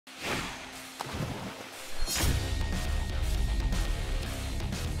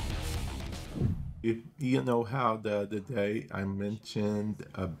You know how the other day I mentioned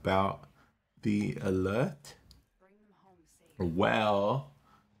about the alert? Well,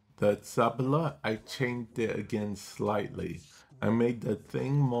 the sub-alert, I changed it again slightly. I made the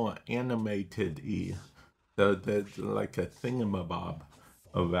thing more animated-y. So there's like a thingamabob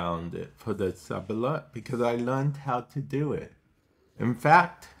around it for the sub-alert because I learned how to do it. In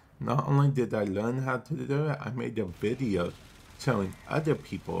fact, not only did I learn how to do it, I made a video showing other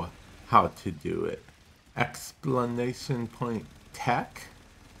people how to do it. Explanation point tech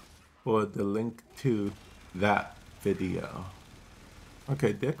for the link to that video.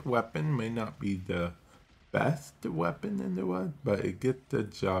 Okay, this weapon may not be the best weapon in the world, but it gets the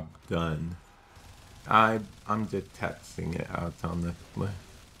job done. I'm just testing it out honestly.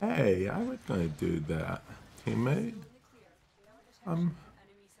 Hey, I was gonna do that, teammate. Um,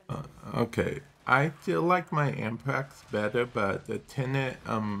 okay. I feel like my Amprax better, but the Tenet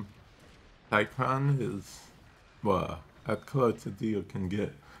Cyclone is, well, as close as you can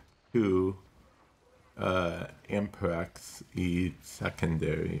get to Amprax E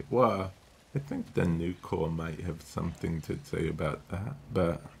secondary. Well, I think the new core might have something to say about that,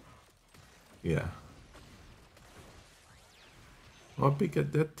 but yeah. Well,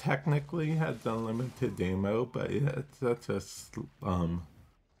 because it technically has unlimited ammo, but it's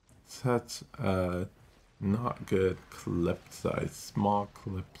such a not good clip size, small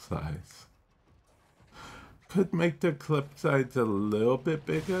clip size. Could make the clip size a little bit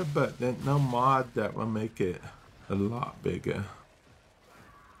bigger, but there's no mod that will make it a lot bigger.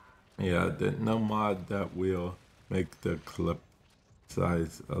 Yeah, there's no mod that will make the clip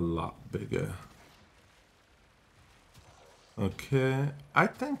size a lot bigger. Okay, I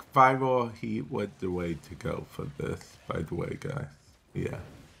think viral heat was the way to go for this, by the way, guys. Yeah.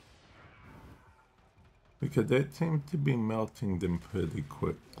 Because they seem to be melting them pretty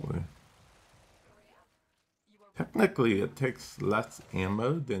quickly. Technically, it takes less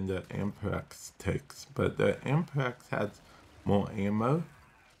ammo than the Amprax takes, but the Amprax has more ammo,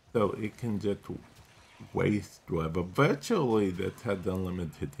 so it can just waste whatever. Virtually, that has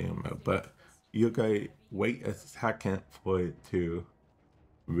unlimited ammo, but you gotta wait a second for it to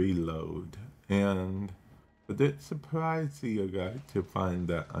reload. And would it surprise you guys to find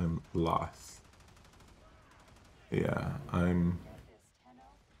that I'm lost? Yeah, I'm...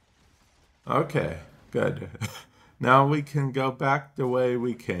 Okay, good. Now we can go back the way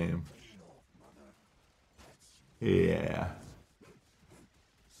we came. Yeah.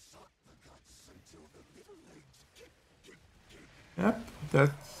 Yep,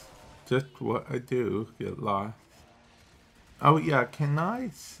 that's just what I do, get lost. Oh yeah, can I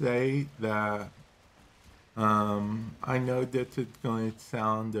say that I know this is going to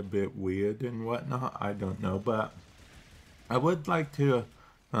sound a bit weird and whatnot, I don't know, but I would like to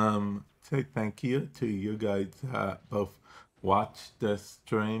say thank you to you guys that both watch the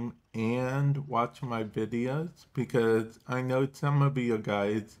stream and watch my videos because I know some of you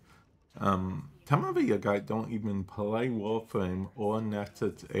guys don't even play Warframe or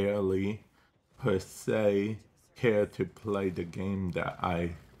necessarily per se care to play the game that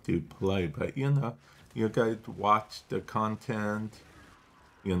I do play, but you know, you guys watch the content,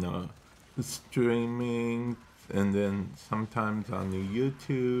 you know, streaming, and then sometimes on the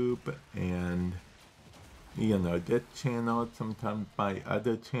YouTube, and you know, this channel, sometimes my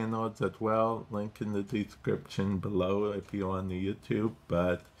other channels as well, link in the description below if you're on the YouTube,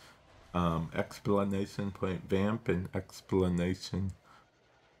 but explanation point Vamp and explanation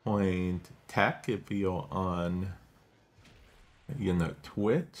point Tech if you're on, you know,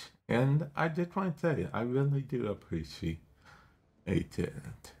 Twitch. And I just want to say, I really do appreciate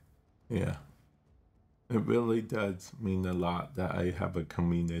it. Yeah. It really does mean a lot that I have a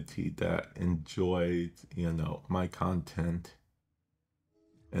community that enjoys, you know, my content.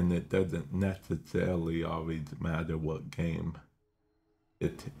 And it doesn't necessarily always matter what game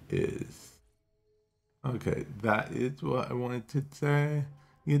it is. Okay, that is what I wanted to say.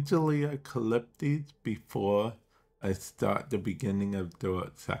 Usually I clip these before I start the beginning of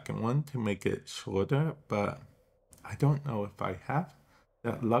the second one to make it shorter, but I don't know if I have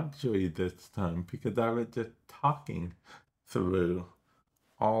that luxury this time because I was just talking through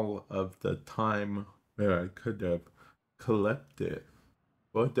all of the time where I could have clipped it.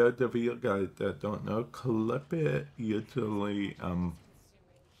 For those of you guys that don't know, clip it usually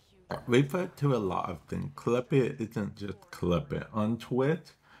refer to a lot of things. Clip it isn't just clip it. On Twitch,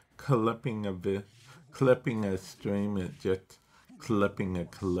 clipping a stream is just clipping a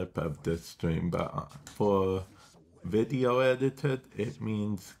clip of the stream. But for video editors, it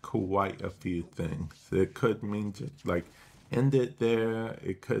means quite a few things. It could mean just like end it there.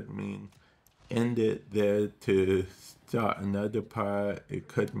 It could mean end it there to start another part. It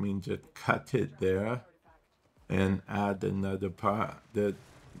could mean just cut it there and add another part. They're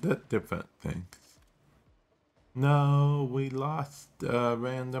different things. No, we lost a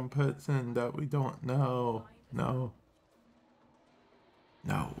random person that we don't know. No.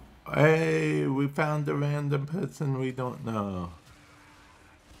 No. Hey, we found a random person we don't know.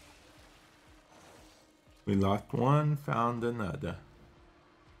 We lost one, found another.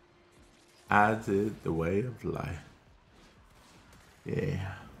 As is the way of life.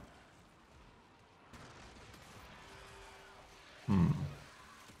 Yeah.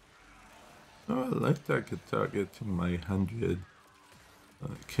 Oh, at least I could target to my 100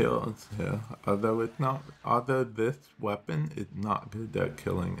 kills here. Although this weapon is not good at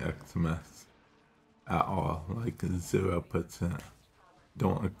killing XMS at all, like 0%.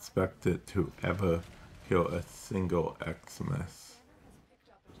 Don't expect it to ever kill a single XMS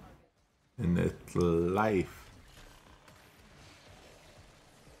in its life.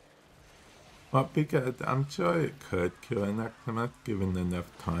 Well, because I'm sure it could kill an XMS given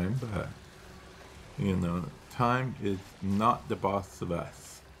enough time, but you know, time is not the boss of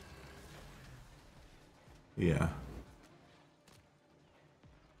us. Yeah.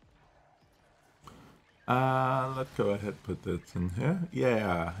 Let's go ahead and put this in here.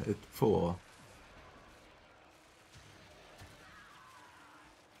 Yeah, it's full.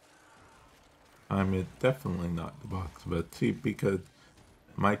 I mean, definitely not the boss of us. See, because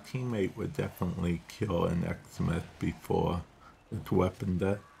my teammate would definitely kill an XMS before its weapon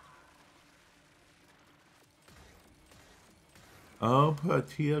does. Oh,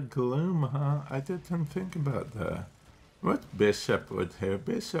 Protea Gloom, huh? I didn't think about that. What Bishop would hear?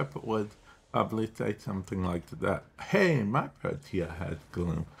 Bishop would probably say something like that. Hey, my Protea has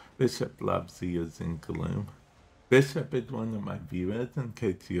Gloom. Bishop loves using Gloom. Bishop is one of my viewers, in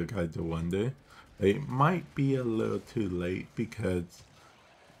case you guys are wondering. It might be a little too late because,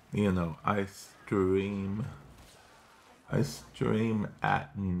 you know, I stream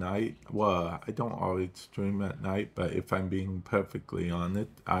at night. Well, I don't always stream at night, but if I'm being perfectly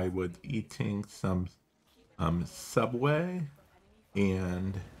honest, I was eating some Subway,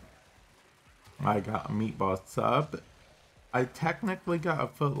 and I got a meatball sub. I technically got a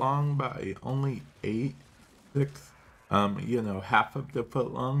foot long, but I only ate half of the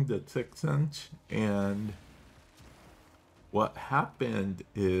foot long, the 6-inch, and what happened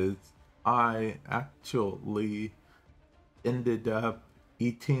is I actually ended up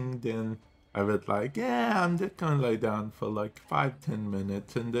eating. Then I was like, yeah, I'm just gonna lay down for like 5-10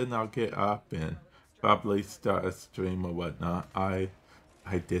 minutes and then I'll get up and probably start a stream or whatnot. I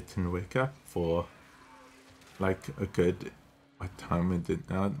didn't wake up for like a good, what time is it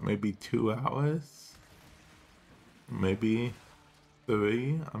now? Maybe 2 hours? Maybe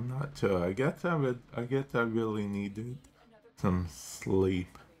 3? I'm not sure. I guess I really needed some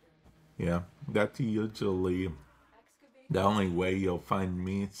sleep. Yeah, that's usually the only way you'll find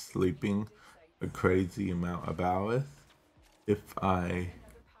me sleeping a crazy amount of hours, if I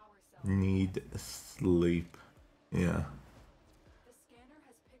need sleep. Yeah.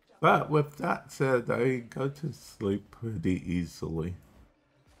 But with that said, I go to sleep pretty easily.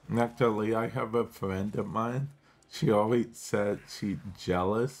 Actually, I have a friend of mine. She always said she's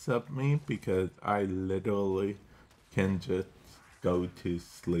jealous of me because I literally can just go to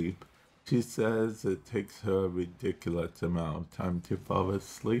sleep. She says it takes her a ridiculous amount of time to fall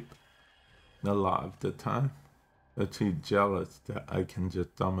asleep, a lot of the time. But she's jealous that I can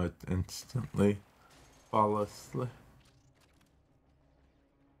just almost instantly fall asleep.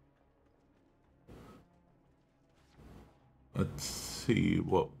 Let's see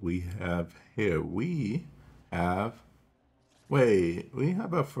what we have here. We have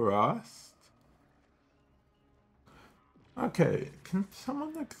a Frost? Okay, can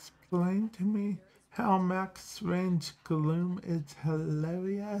someone explain to me how max range Gloom is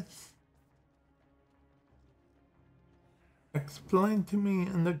hilarious? Explain to me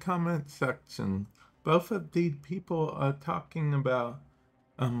in the comment section. Both of these people are talking about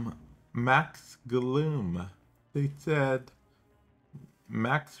max Gloom. They said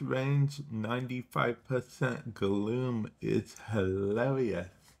max range 95% Gloom is hilarious.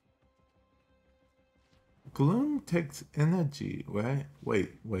 Gloom takes energy, right?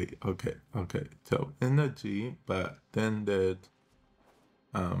 Wait, okay. So energy, but then there's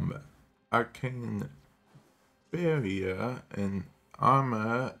arcane barrier and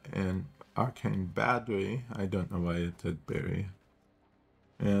armor and arcane battery. I don't know why it said barrier.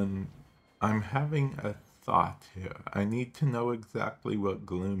 And I'm having a thought here. I need to know exactly what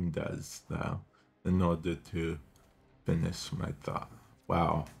Gloom does, though, in order to finish my thought.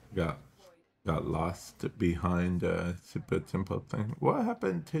 Wow, got got lost behind a super simple thing. What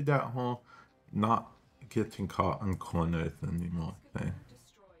happened to that whole not getting caught on corners anymore thing?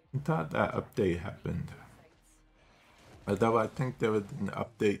 I thought that update happened. Although I think there was an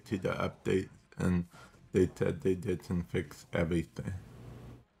update to the update and they said they didn't fix everything.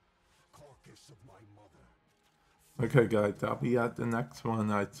 Okay guys, I'll be at the next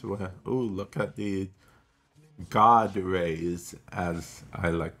one, I swear. Ooh, look at the God rays, as I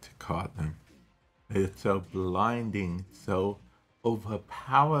like to call them. It's so blinding, so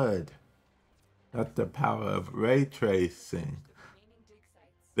overpowered. That's the power of ray tracing.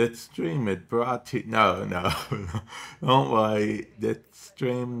 That stream it brought you. No, don't worry. That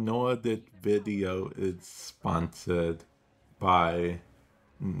stream nor that video is sponsored by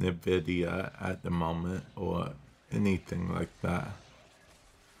NVIDIA at the moment or anything like that.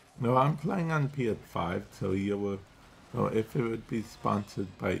 No, I'm playing on PS5, so you will. Well, if it would be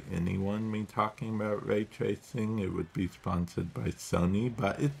sponsored by anyone, me talking about ray tracing, it would be sponsored by Sony,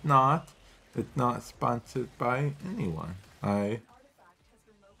 but it's not. It's not sponsored by anyone.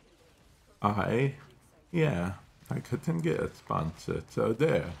 Yeah, I couldn't get a sponsor, so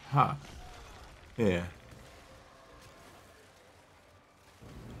there, ha, yeah.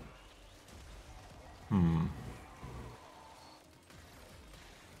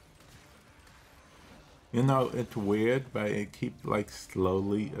 You know, it's weird, but it keeps like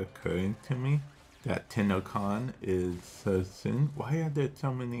slowly occurring to me that TennoCon is so soon. Why are there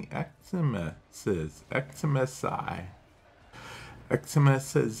so many Xmas? Xmasi.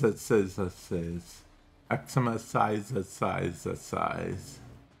 Xmas. Xmas.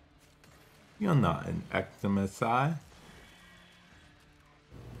 You're not an Xmasi.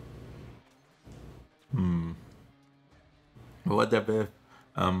 Whatever,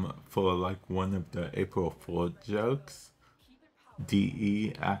 for like one of the April Fool jokes,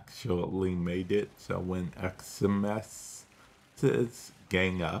 DE actually made it so when Xmas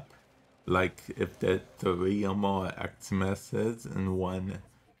gang up, like if there's 3 or more Xmas's and one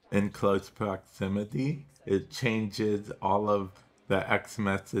in close proximity, it changes all of the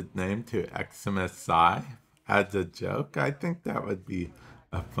Xmas's name to Xmasi as a joke. I think that would be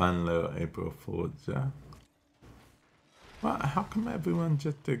a fun little April Fool's joke. Well, how come everyone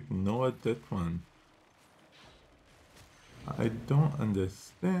just ignored this one? I don't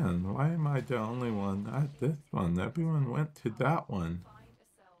understand. Why am I the only one at this one? Everyone went to that one.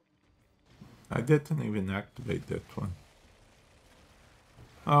 I didn't even activate this one.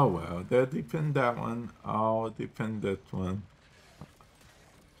 Oh well, they'll defend that one. I'll defend this one.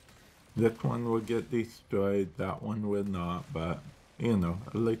 This one will get destroyed, that one will not, but, you know,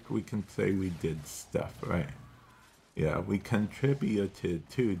 at least we can say we did stuff, right? Yeah, we contributed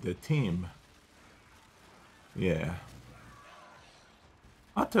to the team. Yeah.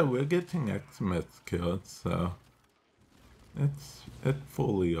 Also, we're getting Xmas killed, so it's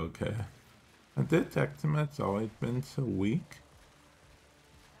fully okay. And this Xmas always been so weak.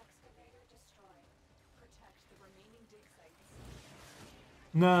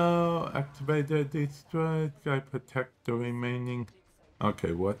 No, activator destroyed. Guy protect the remaining.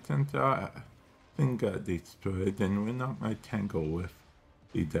 Okay, what since our thing got destroyed, then we're not my tangle with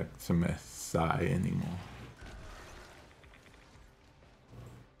the Xmas anymore.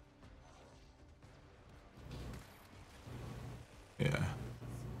 Yeah.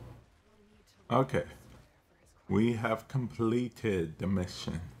 Okay. We have completed the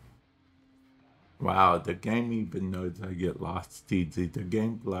mission. Wow, the game even knows I get lost easy. The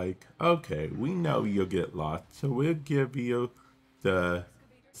game's like, okay, we know you'll get lost, so we'll give you the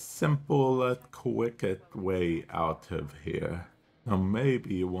simplest, quickest way out of here. Now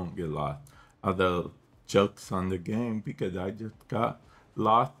maybe you won't get lost. Although, jokes on the game because I just got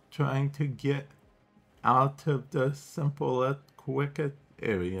lost trying to get out of the simplest, quickest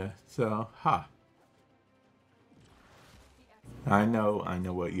area. So, ha. I know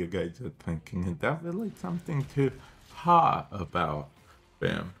what you guys are thinking. Is that really something to ha about?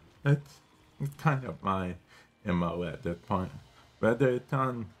 Bam. It's kind of my MO at that point. Whether it's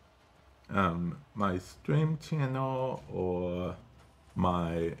on my stream channel or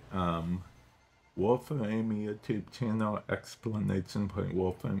my Warframe YouTube channel,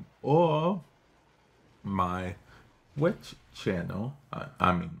 !Warframe, or my Twitch channel.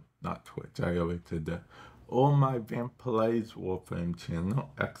 I mean, not Twitch, I always did that. Or my Vamp Plays Warframe channel,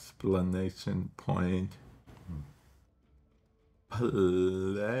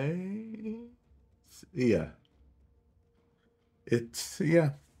 !Play. Yeah. It's,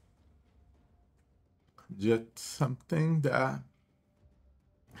 yeah. Just something that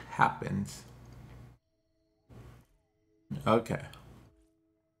happens. Okay.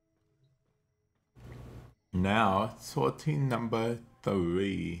 Now, sortie number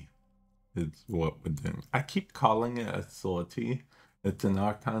 3 is what we're doing. I keep calling it a sortie. It's an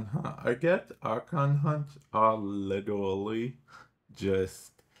Archon hunt. I get Archon hunts are literally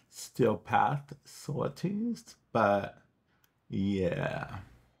just steel path sorties, but yeah.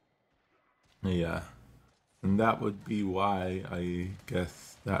 Yeah. And that would be why I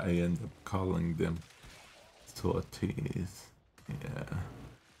guess that I end up calling them sorties. Yeah.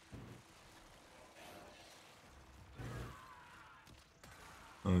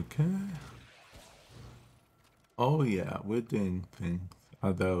 Okay. Oh yeah, we're doing things.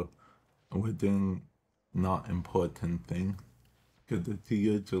 Although we're doing not important things. Because it's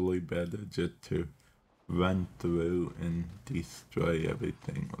usually better just to run through and destroy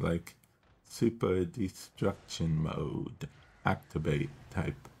everything. Like super destruction mode. Activate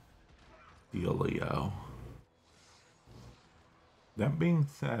type dealio. That being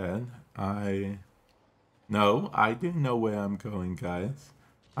said, No, I do know where I'm going, guys.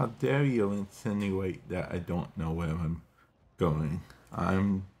 How dare you insinuate that I don't know where I'm going?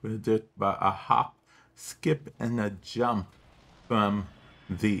 We're just about a hop, skip, and a jump from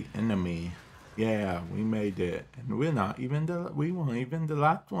the enemy. Yeah, we made it. And we weren't even the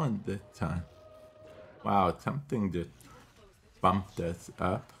last one this time. Wow, something just bumped us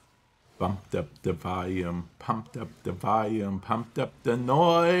up. Bumped up the volume, pumped up the volume, pumped up the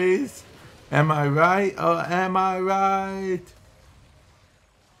noise. Am I right or am I right?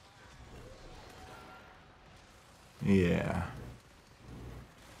 Yeah.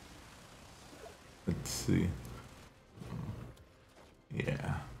 Let's see.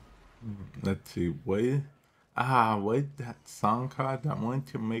 Yeah. Let's see. Wait that song card. I want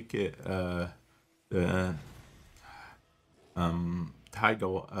to make it the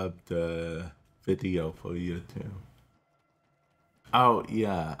title of the video for YouTube. Oh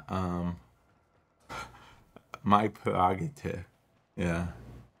yeah, my prerogative. Yeah.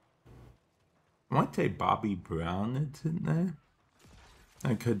 I want to say Bobby Brown is his name.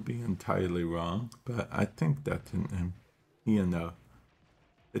 I could be entirely wrong, but I think that's his name. You know.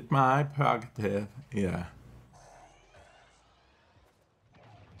 It's my prerogative. Yeah.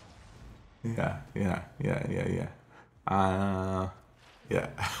 Yeah. Yeah.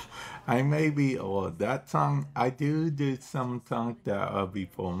 I may be old. That song, I do some songs that are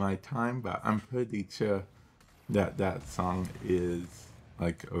before my time, but I'm pretty sure that that song is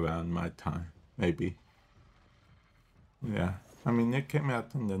like around my time. Maybe. Yeah. I mean, it came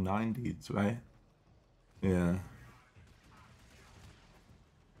out in the 90s, right? Yeah.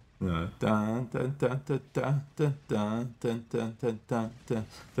 Dun, dun, dun, dun, dun, dun, dun, dun, dun, dun, dun, dun,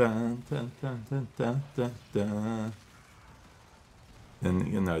 dun, dun, dun, dun, dun, dun, dun.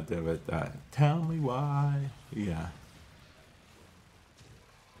 And you know, there was that. Tell me why. Yeah.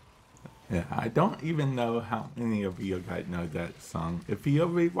 Yeah. I don't even know how many of you guys know that song. If you're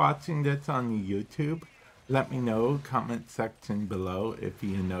rewatching this on YouTube, let me know. Comment section below if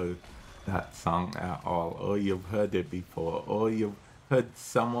you know that song at all, or you've heard it before, or you've heard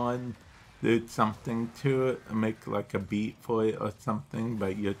someone do something to it, make like a beat for it or something,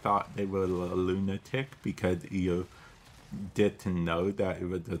 but you thought they were a lunatic because you didn't know that it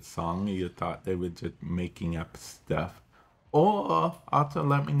was a song. You thought they were just making up stuff. Or also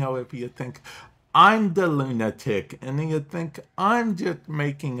let me know if you think I'm the lunatic and you think I'm just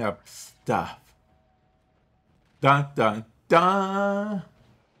making up stuff. Dun dun dun.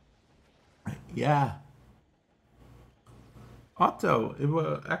 Yeah. Also, it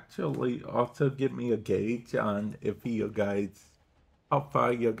will actually also give me a gauge on if you guys, how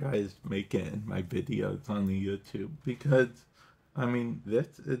far you guys make it in my videos on the YouTube. Because, I mean,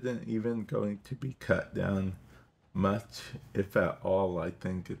 this isn't even going to be cut down much, if at all. I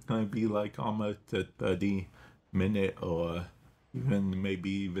think it's going to be like almost a 30-minute or even maybe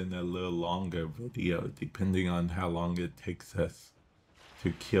even a little longer video, depending on how long it takes us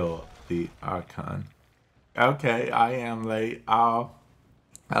to kill the Archon. Okay, I am late. I'll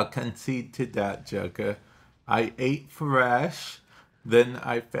concede to that, Joker. I ate fresh, then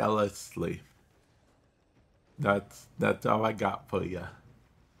I fell asleep. That's all I got for you.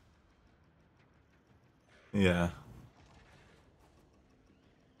 Yeah.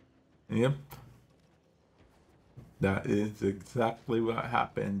 Yep. That is exactly what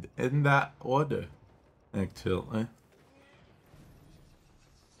happened in that order, actually.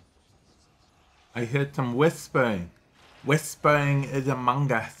 I heard some whispering. Whispering is among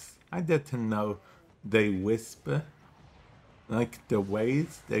us. I didn't know they whisper. Like the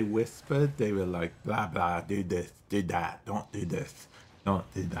ways they whispered, they were like, blah, blah, do this, do that, don't do this, don't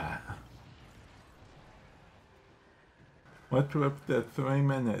do that. What's with the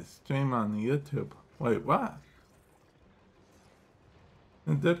 3-minute stream on YouTube? Wait, what?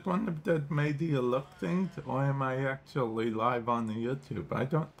 Is that one of the media look things, or am I actually live on the YouTube? I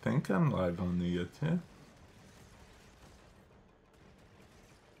don't think I'm live on the YouTube.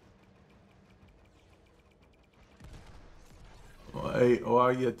 Wait,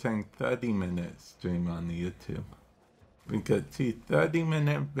 or you think 30-minute stream on the YouTube? Because, see,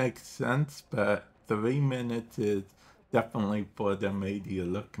 30-minute makes sense, but 3 minutes is definitely for the media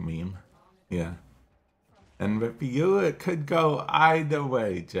look meme. Yeah. And with you, it could go either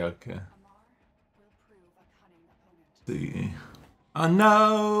way, Joker. See. Oh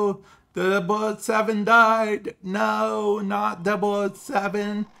no! The 007 died! No, not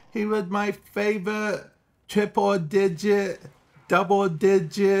 007. He was my favorite double-digit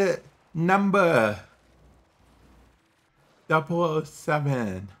number.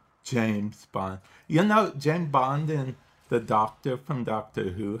 007. James Bond. You know, James Bond and the Doctor from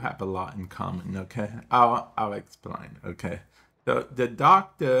Doctor Who have a lot in common, okay? I'll explain, okay? The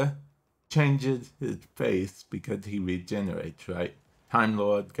Doctor changes his face because he regenerates, right? Time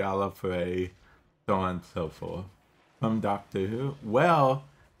Lord, Gallifrey, so on and so forth. From Doctor Who. Well,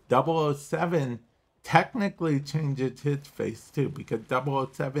 007 technically changes his face too, because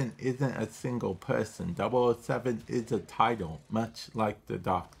 007 isn't a single person. 007 is a title, much like the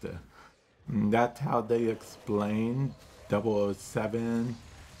Doctor. And that's how they explain 007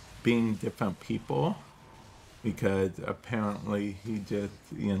 being different people, because apparently he just,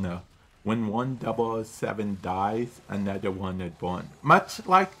 you know, when one 007 dies, another one is born. Much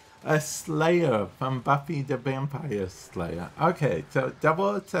like a Slayer from Buffy the Vampire Slayer. Okay, so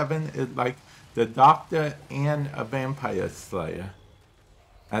 007 is like the Doctor and a Vampire Slayer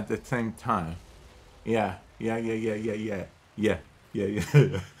at the same time. Yeah.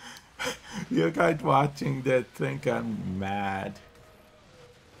 You guys watching this think I'm mad.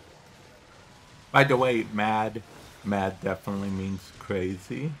 By the way, mad definitely means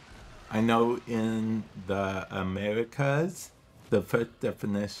crazy. I know in the Americas, the first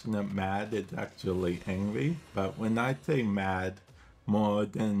definition of mad is actually angry, but when I say mad, more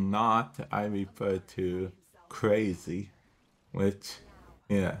than not, I refer to crazy, which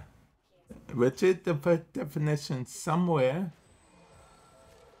is the first definition somewhere.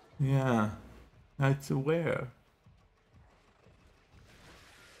 Yeah, I swear.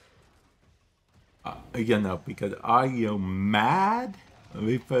 You know, because are you mad?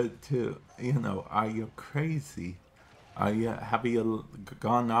 Refer to, you know, are you crazy? Have you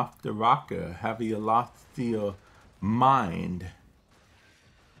gone off the rocker? Have you lost your mind?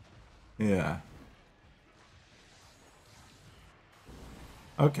 Yeah.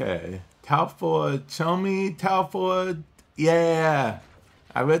 Okay. Talford, show me Talford. Yeah.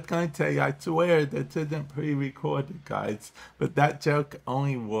 I was going to say, I swear this isn't pre-recorded, guys, but that joke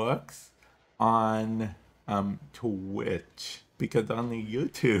only works on Twitch, because on the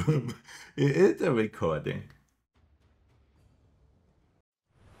YouTube it is a recording.